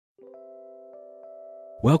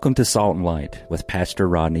Welcome to Salt and Light with Pastor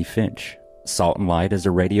Rodney Finch. Salt and Light is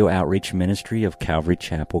a radio outreach ministry of Calvary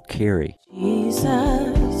Chapel, Cary.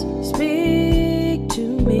 Jesus, speak to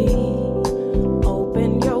me.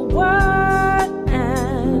 Open your word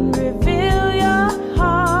and reveal your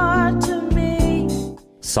heart to me.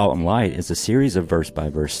 Salt and Light is a series of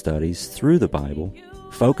verse-by-verse studies through the Bible,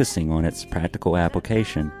 focusing on its practical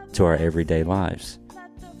application to our everyday lives.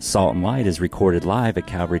 Salt and Light is recorded live at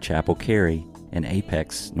Calvary Chapel, Cary in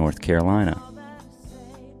Apex, North Carolina.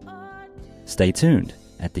 Stay tuned.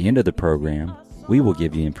 At the end of the program, we will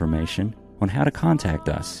give you information on how to contact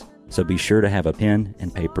us, so be sure to have a pen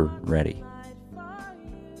and paper ready.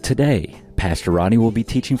 Today, Pastor Rodney will be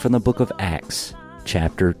teaching from the book of Acts,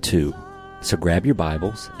 chapter 2. So grab your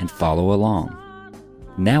Bibles and follow along.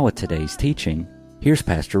 Now with today's teaching, here's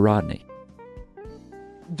Pastor Rodney.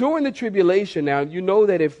 During the tribulation, now you know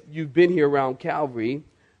that if you've been here around Calvary,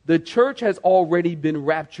 the church has already been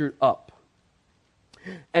raptured up.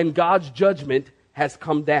 And God's judgment has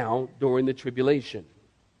come down during the tribulation.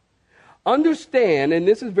 Understand, and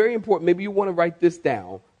this is very important, maybe you want to write this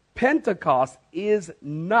down, Pentecost is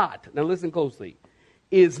not, now listen closely,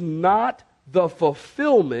 is not the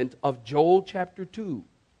fulfillment of Joel chapter 2.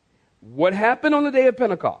 What happened on the day of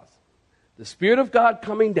Pentecost? The Spirit of God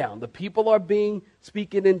coming down, the people are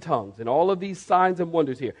speaking in tongues, and all of these signs and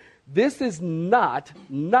wonders here. This is not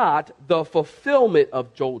the fulfillment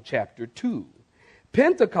of Joel chapter 2.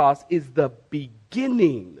 Pentecost is the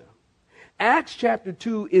beginning. Acts chapter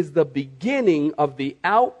 2 is the beginning of the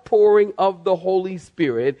outpouring of the Holy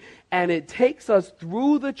Spirit, and it takes us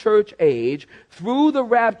through the church age, through the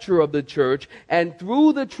rapture of the church, and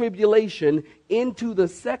through the tribulation into the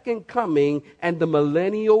second coming and the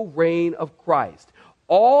millennial reign of Christ.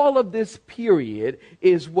 All of this period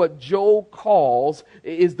is what Joel calls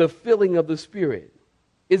is the filling of the Spirit,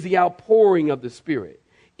 is the outpouring of the Spirit.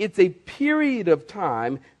 It's a period of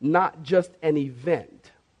time, not just an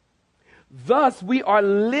event. Thus, we are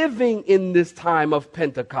living in this time of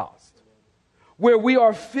Pentecost, where we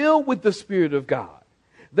are filled with the Spirit of God.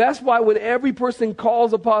 That's why when every person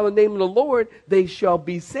calls upon the name of the Lord, they shall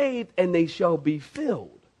be saved and they shall be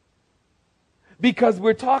filled. Because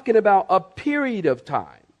we're talking about a period of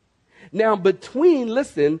time. Now, between,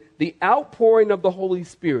 listen, the outpouring of the Holy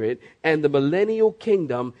Spirit and the millennial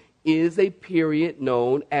kingdom is a period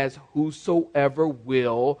known as whosoever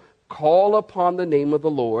will call upon the name of the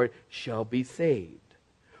Lord shall be saved.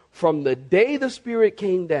 From the day the Spirit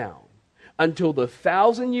came down until the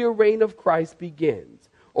 1,000-year reign of Christ begins,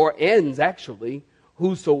 or ends actually,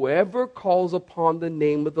 whosoever calls upon the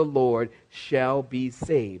name of the Lord shall be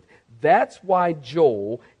saved. That's why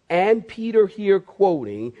Joel and Peter here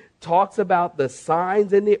quoting talks about the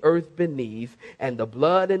signs in the earth beneath and the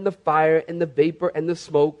blood and the fire and the vapor and the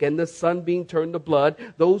smoke and the sun being turned to blood.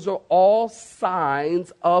 Those are all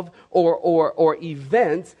signs of or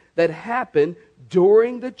events that happen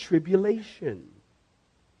during the tribulation.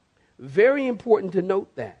 Very important to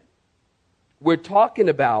note that. We're talking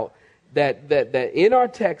about that in our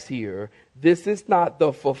text here, this is not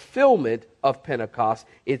the fulfillment of Pentecost.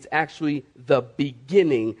 It's actually the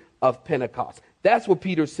beginning of Pentecost. That's what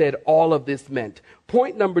Peter said all of this meant.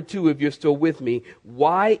 Point number 2, if you're still with me,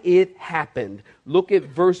 why it happened. Look at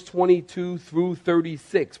verse 22 through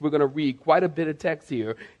 36. We're going to read quite a bit of text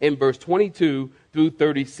here in verse 22 through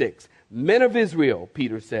 36. Men of Israel,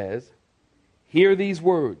 Peter says, hear these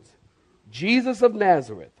words. Jesus of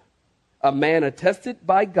Nazareth, a man attested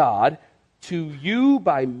by God to you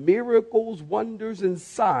by miracles, wonders, and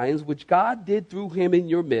signs which God did through him in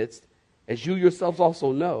your midst, as you yourselves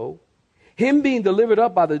also know, him being delivered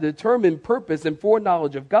up by the determined purpose and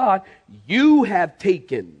foreknowledge of God, you have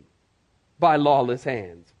taken by lawless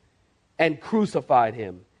hands and crucified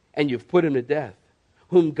him, and you've put him to death,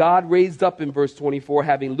 whom God raised up in verse 24,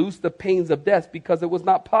 having loosed the pains of death, because it was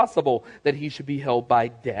not possible that he should be held by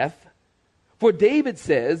death. For David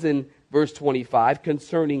says in verse 25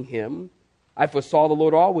 concerning him, I foresaw the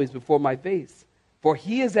Lord always before my face, for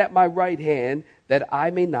he is at my right hand, that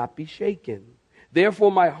I may not be shaken.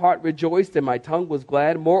 Therefore my heart rejoiced and my tongue was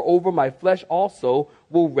glad. Moreover, my flesh also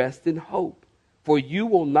will rest in hope. For you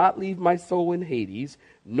will not leave my soul in Hades,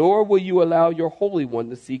 nor will you allow your Holy One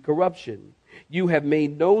to see corruption. You have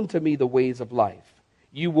made known to me the ways of life.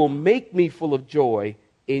 You will make me full of joy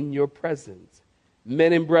in your presence.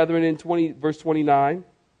 Men and brethren, in verse 29,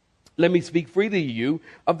 let me speak freely to you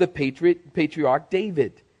of the patriarch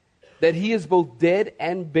David, that he is both dead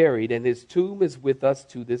and buried, and his tomb is with us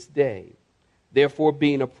to this day. Therefore,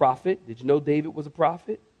 being a prophet, did you know David was a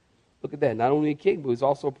prophet? Look at that, not only a king, but he was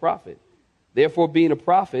also a prophet. Therefore, being a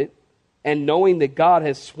prophet, and knowing that God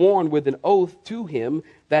has sworn with an oath to him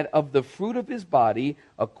that of the fruit of his body,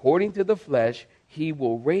 according to the flesh, he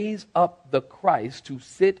will raise up the Christ to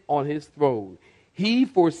sit on his throne. He,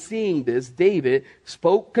 foreseeing this, David,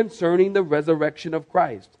 spoke concerning the resurrection of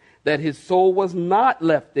Christ, that his soul was not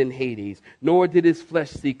left in Hades, nor did his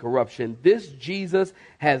flesh see corruption. This Jesus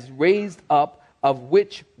has raised up, of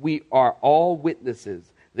which we are all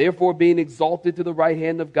witnesses. Therefore, being exalted to the right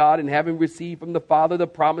hand of God, and having received from the Father the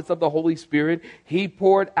promise of the Holy Spirit, he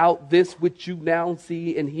poured out this which you now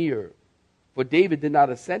see and hear. For David did not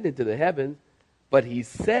ascend into the heavens, but he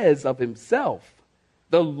says of himself,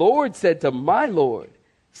 the Lord said to my Lord,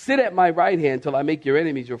 sit at my right hand till I make your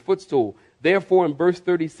enemies your footstool. Therefore, in verse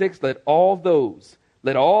 36, let all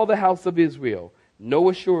the house of Israel know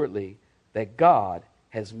assuredly that God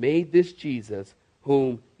has made this Jesus,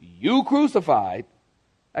 whom you crucified.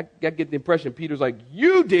 I get the impression Peter's like,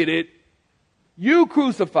 you did it. You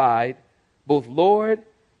crucified both Lord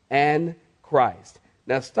and Christ.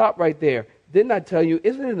 Now stop right there. Didn't I tell you,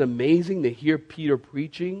 isn't it amazing to hear Peter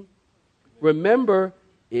preaching? Remember,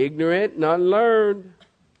 ignorant and unlearned,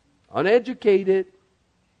 uneducated.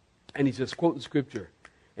 And he's just quoting scripture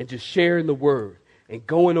and just sharing the word and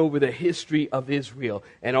going over the history of Israel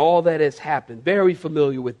and all that has happened. Very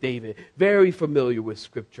familiar with David, very familiar with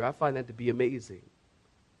scripture. I find that to be amazing.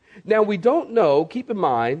 Now, we don't know, keep in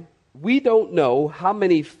mind, we don't know how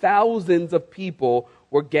many thousands of people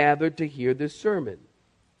were gathered to hear this sermon.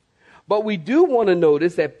 But we do want to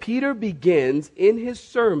notice that Peter begins in his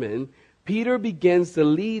sermon, Peter begins to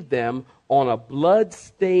lead them on a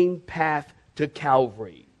blood-stained path to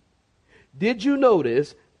Calvary. Did you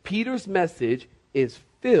notice Peter's message is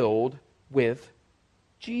filled with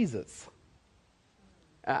Jesus?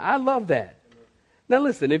 I love that. Now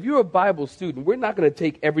listen, if you're a Bible student, we're not going to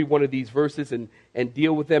take every one of these verses and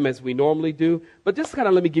deal with them as we normally do, but just kind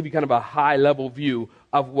of let me give you kind of a high-level view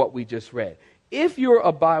of what we just read. If you're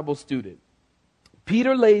a Bible student,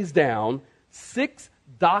 Peter lays down 6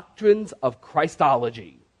 doctrines of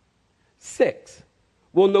Christology. 6.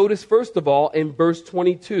 We'll notice, first of all, in verse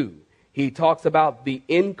 22, he talks about the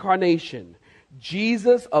incarnation.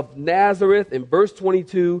 Jesus of Nazareth, in verse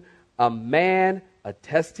 22, a man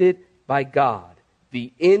attested by God.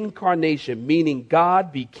 The incarnation, meaning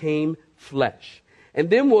God became flesh. And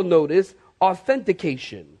then we'll notice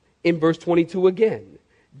authentication in verse 22 again.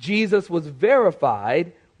 Jesus was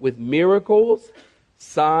verified with miracles,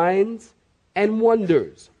 signs, and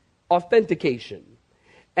wonders. Authentication.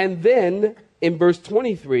 And then in verse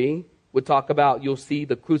 23, we'll talk about, you'll see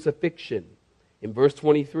the crucifixion. In verse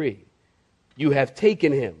 23, you have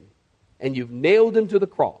taken him and you've nailed him to the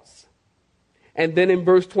cross. And then in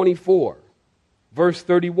verse 24, verse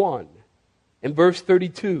 31, and verse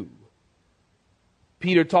 32,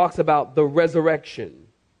 Peter talks about the resurrection.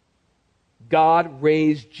 God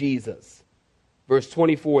raised Jesus. Verse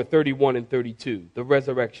 24, 31, and 32, the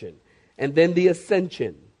resurrection. And then the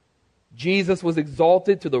ascension. Jesus was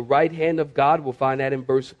exalted to the right hand of God. We'll find that in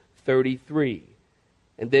verse 33.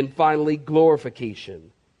 And then finally,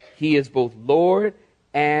 glorification. He is both Lord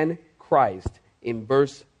and Christ in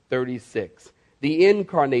verse 36. The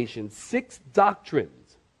incarnation, 6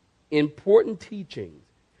 doctrines, important teachings.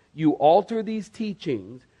 You alter these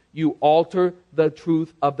teachings, you alter the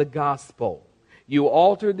truth of the gospel. You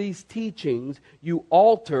alter these teachings, you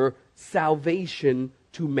alter salvation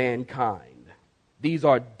to mankind. These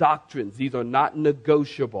are doctrines. These are not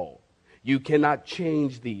negotiable. You cannot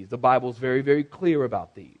change these. The Bible's very, very clear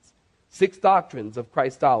about these. 6 doctrines of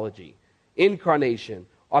Christology: incarnation,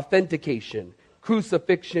 authentication,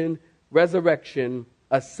 crucifixion, resurrection,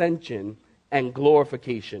 ascension, and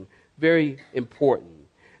glorification. Very important.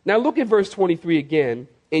 Now look at verse 23 again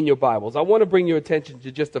in your Bibles. I want to bring your attention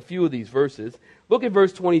to just a few of these verses. Look at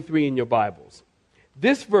verse 23 in your Bibles.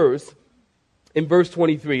 This verse, in verse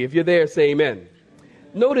 23, if you're there, say amen.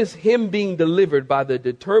 Notice him being delivered by the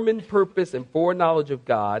determined purpose and foreknowledge of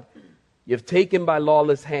God. You've taken by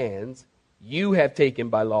lawless hands. You have taken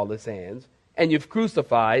by lawless hands. And you've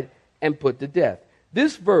crucified and put to death.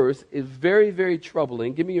 This verse is very, very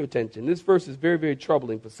troubling. Give me your attention. This verse is very, very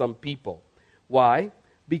troubling for some people. Why?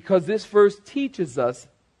 Because this verse teaches us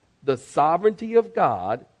the sovereignty of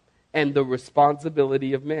God and the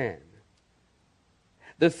responsibility of man.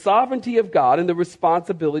 The sovereignty of God and the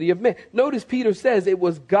responsibility of man. Notice Peter says it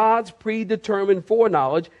was God's predetermined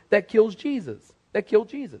foreknowledge that kills Jesus. That killed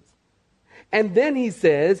Jesus. And then he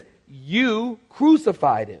says, you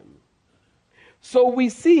crucified him. So we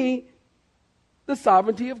see the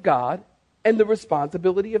sovereignty of God and the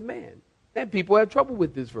responsibility of man. And people have trouble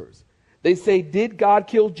with this verse. They say, did God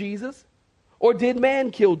kill Jesus? Or did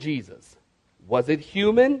man kill Jesus? Was it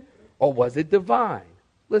human Or was it divine?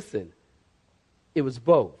 Listen, it was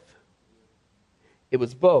both. It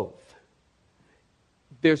was both.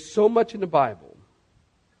 There's so much in the Bible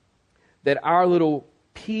that our little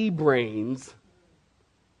pea brains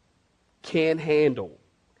can't handle,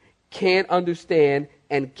 can't understand,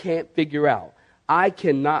 and can't figure out. I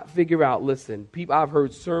cannot figure out, listen, people, I've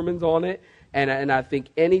heard sermons on it, and I think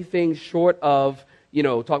anything short of,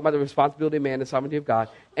 talking about the responsibility of man, the sovereignty of God,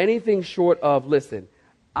 anything short of, listen,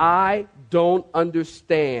 I don't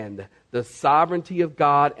understand the sovereignty of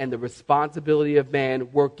God and the responsibility of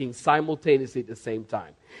man working simultaneously at the same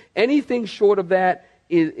time. Anything short of that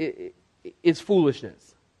is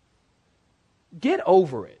foolishness. Get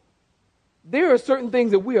over it. There are certain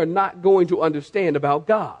things that we are not going to understand about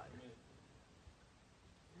God.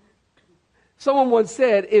 Someone once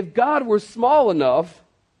said, if God were small enough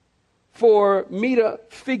for me to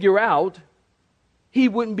figure out, he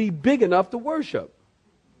wouldn't be big enough to worship.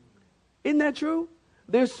 Isn't that true?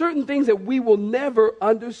 There's certain things that we will never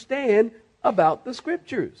understand about the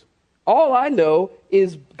scriptures. All I know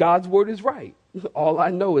is God's word is right. All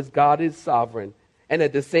I know is God is sovereign. And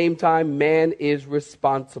at the same time, man is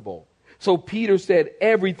responsible. So Peter said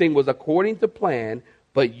everything was according to plan,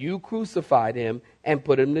 but you crucified him and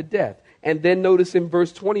put him to death. And then notice in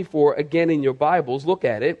verse 24, again in your Bibles, look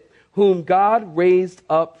at it, whom God raised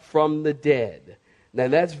up from the dead. Now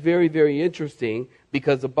that's very, very interesting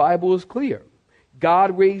because the Bible is clear.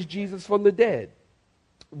 God raised Jesus from the dead.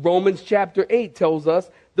 Romans chapter 8 tells us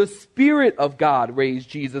the Spirit of God raised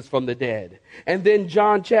Jesus from the dead. And then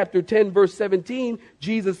John chapter 10 verse 17,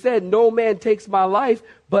 Jesus said, no man takes my life,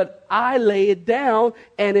 but I lay it down.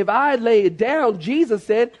 And if I lay it down, Jesus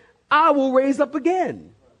said, I will raise up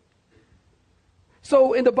again.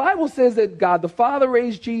 So in the Bible says that God the Father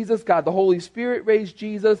raised Jesus, God the Holy Spirit raised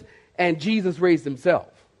Jesus, and Jesus raised himself.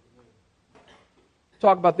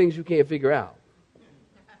 Talk about things you can't figure out.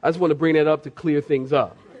 I just want to bring that up to clear things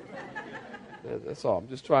up. That's all. I'm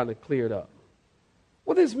just trying to clear it up.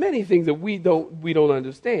 Well, there's many things that we don't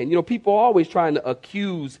understand. People are always trying to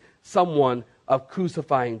accuse someone of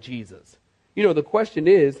crucifying Jesus. The question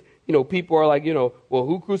is, people are like, well,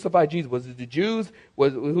 who crucified Jesus? Was it the Jews?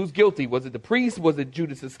 Who's guilty? Was it the priests? Was it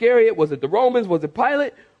Judas Iscariot? Was it the Romans? Was it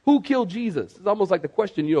Pilate? Who killed Jesus? It's almost like the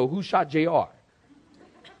question, who shot JR?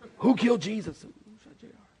 Who killed Jesus? Who shot JR?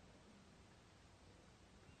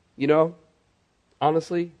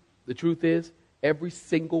 Honestly, the truth is, every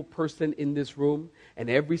single person in this room and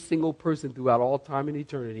every single person throughout all time and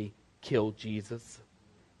eternity killed Jesus.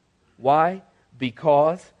 Why?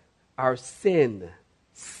 Because our sin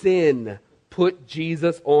put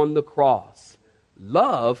Jesus on the cross.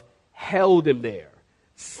 Love held him there.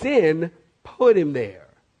 Sin put him there.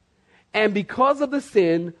 And because of the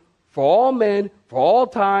sin, for all men, for all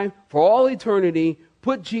time, for all eternity,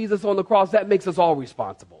 put Jesus on the cross, that makes us all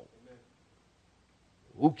responsible. Amen.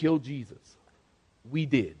 Who killed Jesus? We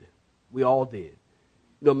did. We all did.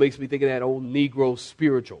 It makes me think of that old Negro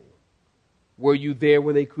spiritual. Were you there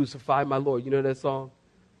when they crucified my Lord? You know that song?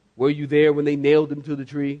 Were you there when they nailed him to the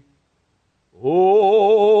tree?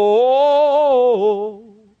 Oh,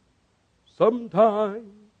 sometimes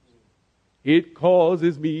it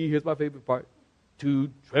causes me, here's my favorite part,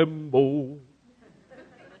 to tremble.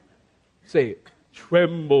 Say it.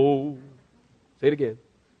 Tremble. Say it again.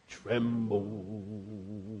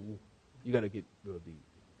 Tremble. You got to get real deep.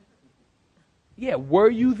 Yeah, were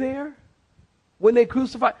you there when they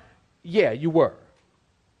crucified? Yeah, you were.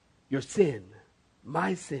 Your sin,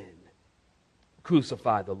 my sin,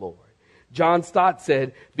 crucified the Lord. John Stott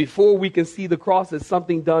said, before we can see the cross as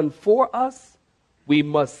something done for us, we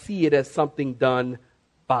must see it as something done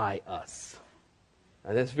by us.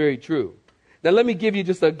 And that's very true. Now let me give you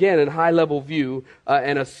just again a high-level view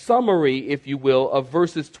and a summary, if you will, of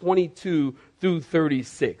verses 22 through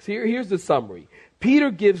 36. Here's the summary.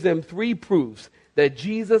 Peter gives them three proofs that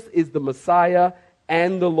Jesus is the Messiah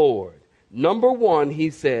and the Lord. Number one,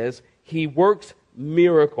 he says, he works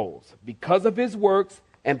miracles. Because of his works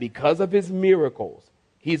and because of his miracles,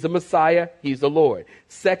 he's the Messiah, he's the Lord.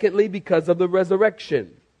 Secondly, because of the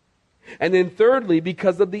resurrection. And then thirdly,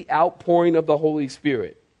 because of the outpouring of the Holy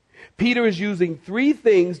Spirit. Peter is using three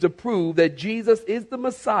things to prove that Jesus is the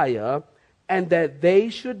Messiah and that they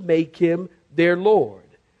should make him their Lord.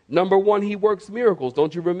 Number one, he works miracles.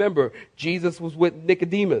 Don't you remember? Jesus was with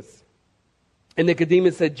Nicodemus. And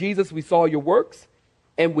Nicodemus said, Jesus, we saw your works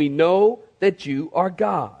and we know that you are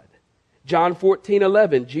God. John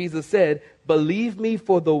 14:11, Jesus said, believe me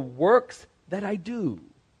for the works that I do.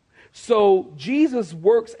 So Jesus'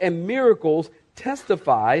 works and miracles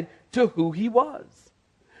testified to who he was.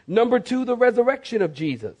 Number two, the resurrection of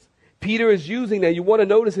Jesus Peter is using, now you want to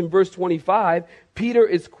notice in verse 25, Peter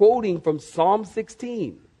is quoting from Psalm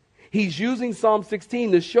 16. He's using Psalm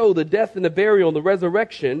 16 to show the death and the burial and the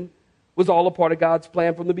resurrection was all a part of God's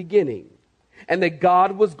plan from the beginning. And that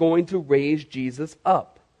God was going to raise Jesus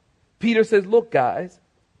up. Peter says, look guys,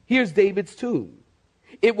 here's David's tomb.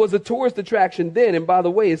 It was a tourist attraction then, and by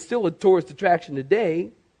the way, it's still a tourist attraction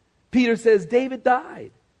today. Peter says David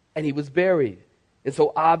died and he was buried. And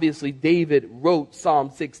so obviously David wrote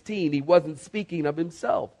Psalm 16. He wasn't speaking of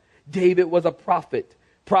himself. David was a prophet,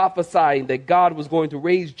 prophesying that God was going to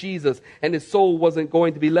raise Jesus and his soul wasn't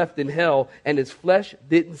going to be left in hell and his flesh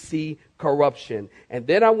didn't see corruption. And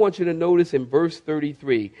then I want you to notice in verse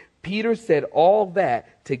 33, Peter said all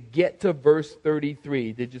that to get to verse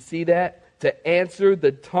 33. Did you see that? To answer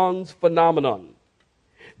the tongues phenomenon.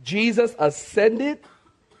 Jesus ascended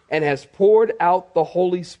and has poured out the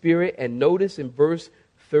Holy Spirit. And notice in verse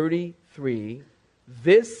 33,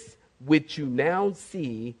 this which you now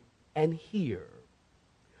see and hear.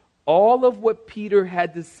 All of what Peter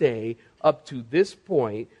had to say up to this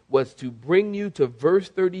point was to bring you to verse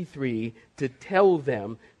 33 to tell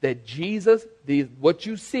them that Jesus, what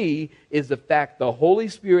you see is the fact the Holy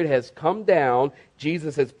Spirit has come down,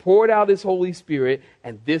 Jesus has poured out his Holy Spirit,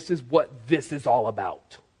 and this is what this is all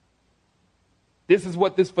about. This is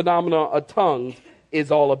what this phenomenon of tongues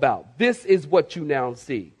is all about. This is what you now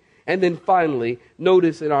see. And then finally,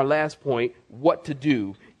 notice in our last point what to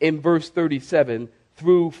do in verse 37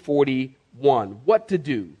 through 41. What to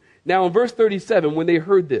do. Now in verse 37, when they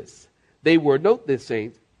heard this, they were, note this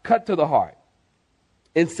saints, cut to the heart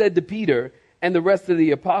and said to Peter and the rest of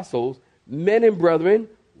the apostles, men and brethren,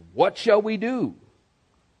 what shall we do?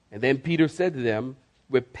 And then Peter said to them,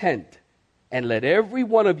 repent and let every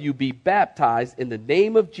one of you be baptized in the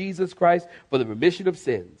name of Jesus Christ for the remission of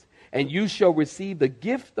sins. And you shall receive the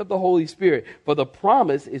gift of the Holy Spirit. For the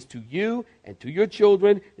promise is to you and to your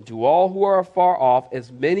children and to all who are afar off,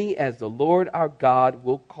 as many as the Lord our God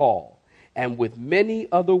will call. And with many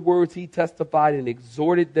other words he testified and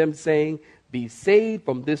exhorted them, saying, be saved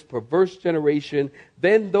from this perverse generation.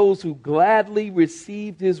 Then those who gladly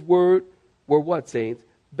received his word were what, saints?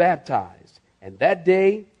 Baptized. And that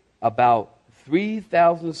day about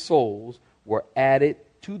 3,000 souls were added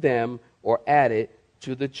to them, or added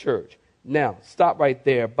to the church. Now, stop right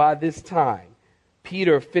there. By this time,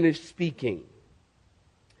 Peter finished speaking.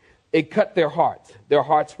 It cut their hearts. Their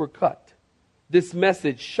hearts were cut. This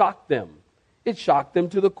message shocked them. It shocked them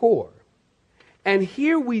to the core. And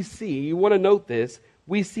here we see, you want to note this,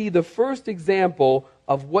 we see the first example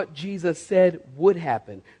of what Jesus said would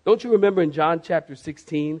happen. Don't you remember in John chapter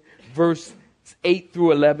 16, verse 8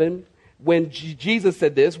 through 11? When Jesus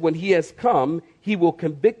said this, when he has come, he will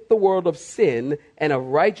convict the world of sin and of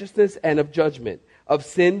righteousness and of judgment. Of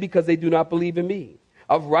sin because they do not believe in me.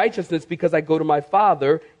 Of righteousness because I go to my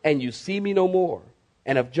Father and you see me no more.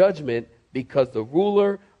 And of judgment because the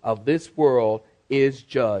ruler of this world is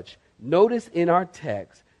judged. Notice in our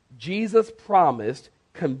text, Jesus promised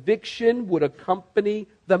conviction would accompany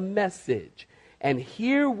the message. And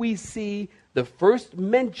here we see the first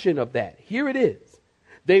mention of that. Here it is.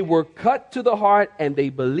 They were cut to the heart and they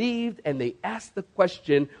believed and they asked the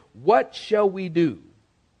question, what shall we do?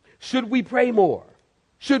 Should we pray more?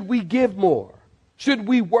 Should we give more? Should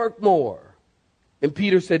we work more? And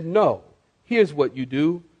Peter said, no. Here's what you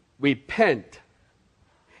do. Repent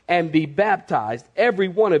and be baptized, every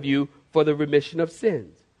one of you, for the remission of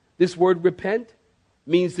sins. This word repent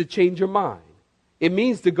means to change your mind. It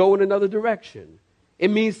means to go in another direction.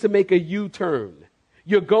 It means to make a U-turn.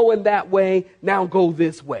 You're going that way, now go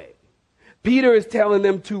this way. Peter is telling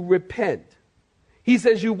them to repent. He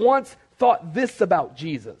says, you once thought this about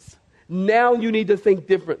Jesus. Now you need to think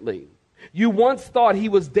differently. You once thought he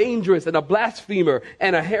was dangerous and a blasphemer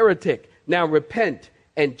and a heretic. Now repent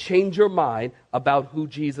and change your mind about who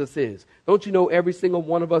Jesus is. Don't you know every single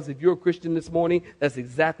one of us, if you're a Christian this morning, that's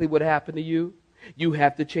exactly what happened to you? You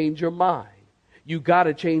have to change your mind. You got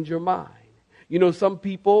to change your mind. You know, some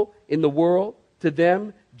people in the world, to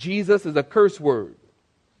them, Jesus is a curse word.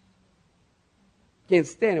 Can't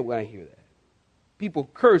stand it when I hear that. People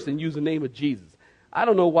curse and use the name of Jesus. I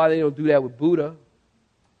don't know why they don't do that with Buddha.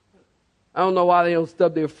 I don't know why they don't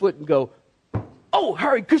stub their foot and go, oh,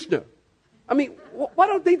 Hare Krishna. I mean, why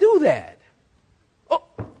don't they do that?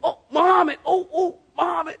 Oh, Muhammad. Oh,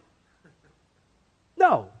 Muhammad.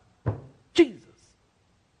 No, Jesus.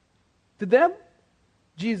 To them,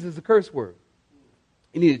 Jesus is a curse word.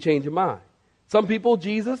 You need to change your mind. Some people,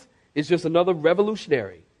 Jesus is just another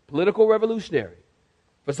revolutionary, political revolutionary.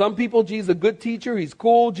 For some people, Jesus is a good teacher. He's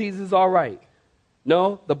cool. Jesus is all right.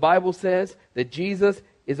 No, the Bible says that Jesus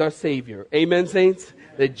is our Savior. Amen, saints?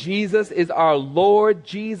 That Jesus is our Lord.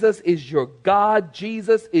 Jesus is your God.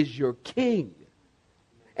 Jesus is your King.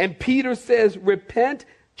 And Peter says, repent,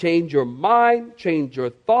 change your mind, change your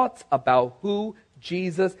thoughts about who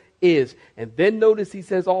Jesus is. And then notice he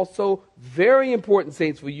says also, very important,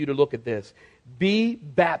 saints, for you to look at this. Be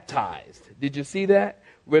baptized. Did you see that?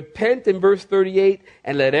 Repent in verse 38,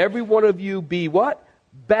 and let every one of you be what?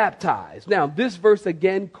 Baptized. Now, this verse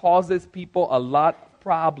again causes people a lot of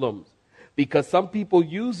problems, because some people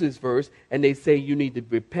use this verse and they say you need to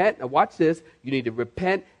repent. Now watch this. You need to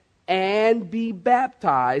repent and be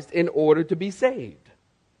baptized in order to be saved.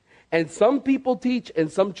 And some people teach, and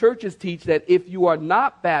some churches teach, that if you are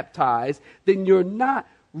not baptized, then you're not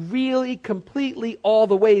really completely all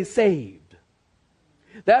the way saved.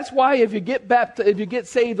 That's why if you get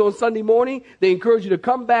saved on Sunday morning, they encourage you to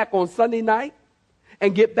come back on Sunday night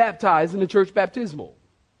and get baptized in the church baptismal.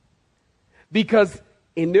 Because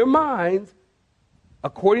in their minds,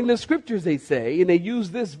 according to the scriptures, they say, and they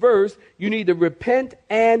use this verse, you need to repent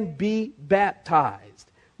and be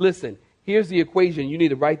baptized. Listen, here's the equation. You need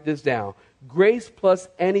to write this down. Grace plus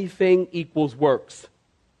anything equals works.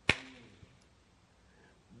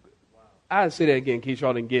 I'll say that again in case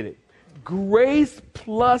y'all didn't get it. Grace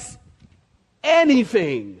plus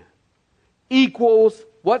anything equals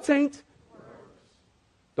what, saints?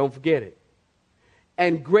 Don't forget it.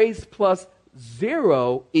 And grace plus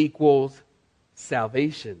 0 equals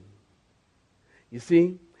salvation. You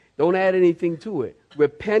see? Don't add anything to it.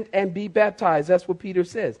 Repent and be baptized. That's what Peter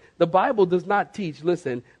says. The Bible does not teach,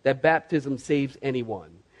 listen, that baptism saves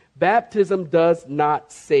anyone. Baptism does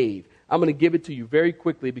not save. I'm going to give it to you very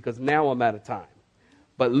quickly because now I'm out of time.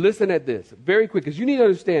 But listen at this very quick, because you need to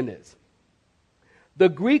understand this. The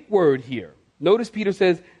Greek word here, notice Peter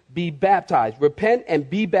says, be baptized. Repent and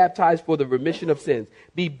be baptized for the remission of sins.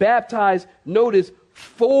 Be baptized, notice,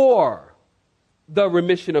 for the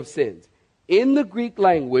remission of sins. In the Greek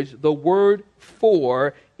language, the word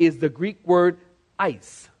for is the Greek word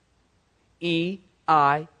eis.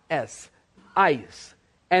 E-I-S. Eis.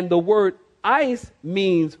 And the word eis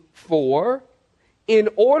means for, in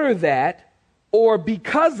order that, or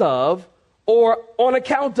because of, or on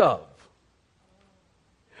account of.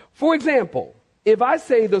 For example, if I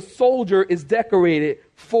say the soldier is decorated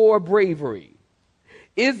for bravery,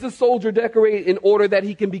 is the soldier decorated in order that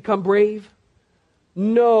he can become brave?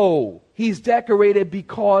 No, he's decorated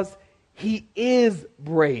because he is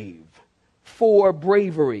brave, for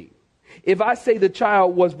bravery. If I say the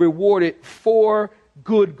child was rewarded for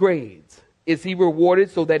good grades, is he rewarded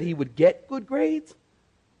so that he would get good grades?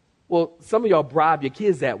 Well, some of y'all bribe your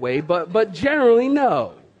kids that way, but generally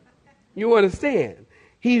no. You understand?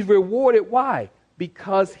 He's rewarded. Why?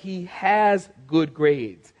 Because he has good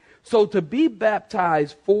grades. So to be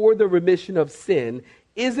baptized for the remission of sin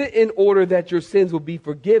isn't in order that your sins will be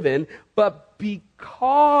forgiven, but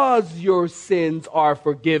because your sins are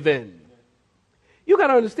forgiven. You got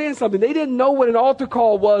to understand something. They didn't know what an altar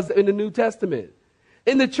call was in the New Testament.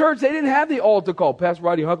 In the church, they didn't have the altar call. Pastor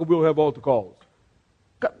Rodney, how come we don't have altar calls?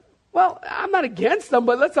 Well, I'm not against them,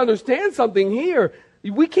 but let's understand something here.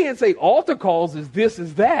 We can't say altar calls is this,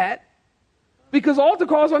 is that, because altar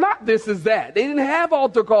calls are not this, is that. They didn't have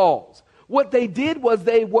altar calls. What they did was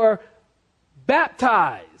they were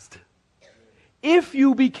baptized. If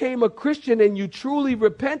you became a Christian and you truly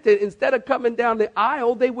repented, instead of coming down the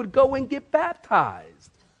aisle, they would go and get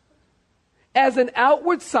baptized as an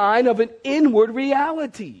outward sign of an inward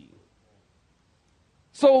reality.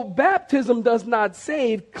 So baptism does not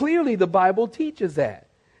save. Clearly, the Bible teaches that.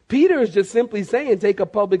 Peter is just simply saying, take a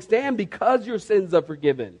public stand because your sins are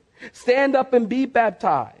forgiven. Stand up and be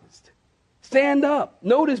baptized. Stand up.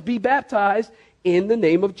 Notice, be baptized in the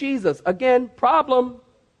name of Jesus. Again, problem.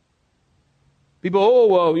 People, oh,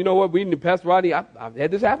 well, you know what? Pastor Rodney, I've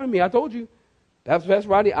had this happen to me. I told you. Pastor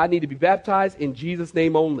Rodney, I need to be baptized in Jesus'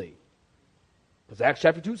 name only. Because Acts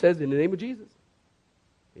chapter 2 says, in the name of Jesus.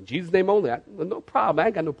 In Jesus' name only. No problem. I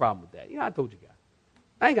ain't got no problem with that. I told you guys.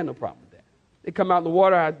 I ain't got no problem with that. They come out in the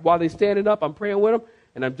water while they're standing up. I'm praying with them.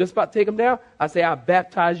 And I'm just about to take them down. I say, I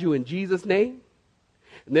baptize you in Jesus' name.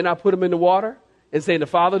 And then I put them in the water and say, the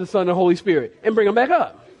Father, the Son, and the Holy Spirit. And bring them back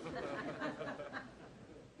up.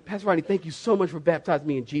 Pastor Rodney, thank you so much for baptizing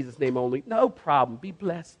me in Jesus' name only. No problem. Be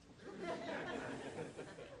blessed.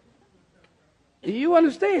 You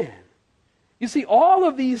understand? You see, all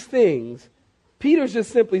of these things, Peter's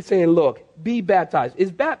just simply saying, look, be baptized.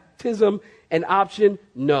 Is baptism an option?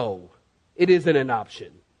 No, it isn't an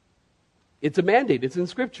option. It's a mandate. It's in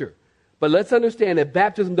Scripture. But let's understand that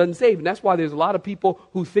baptism doesn't save. And that's why there's a lot of people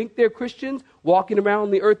who think they're Christians walking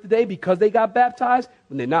around the earth today because they got baptized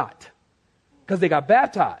when they're not. because they got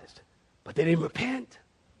baptized, but they didn't repent.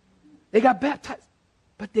 They got baptized,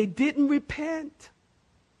 but they didn't repent.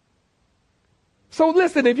 So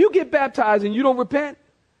listen, if you get baptized and you don't repent,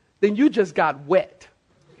 then you just got wet.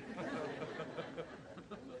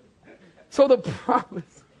 So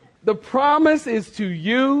the promise is to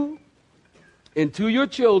you and to your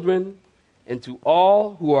children and to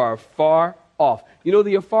all who are far off. You know,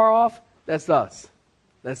 the afar off? That's us.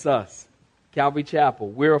 That's us. Calvary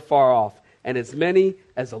Chapel, we're afar off. And as many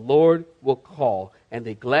as the Lord will call, and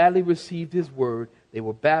they gladly received his word, they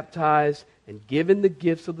were baptized and given the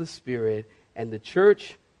gifts of the Spirit, and the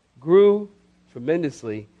church grew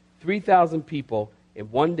tremendously. 3,000 people in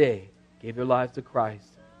one day gave their lives to Christ.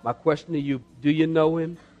 My question to you, do you know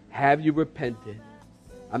him? Have you repented?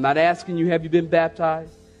 I'm not asking you, have you been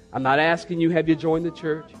baptized? I'm not asking you, have you joined the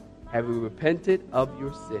church? Have you repented of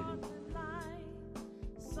your sin?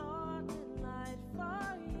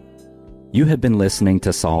 You have been listening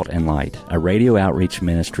to Salt and Light, a radio outreach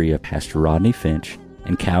ministry of Pastor Rodney Finch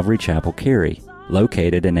and Calvary Chapel, Cary,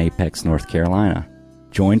 located in Apex, North Carolina.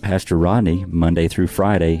 Join Pastor Rodney Monday through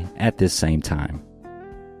Friday at this same time.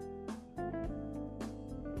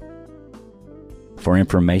 For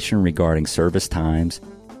information regarding service times,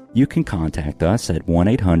 you can contact us at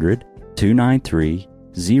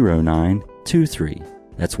 1-800-293-0923.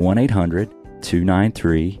 That's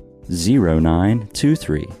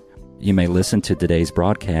 1-800-293-0923. You may listen to today's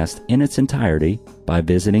broadcast in its entirety by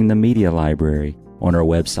visiting the media library on our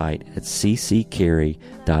website at cccary.org.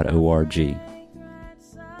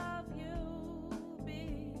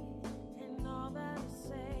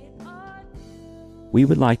 We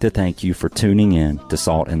would like to thank you for tuning in to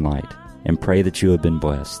Salt and Light and pray that you have been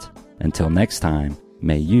blessed. Until next time,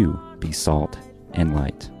 may you be salt and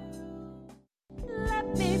light.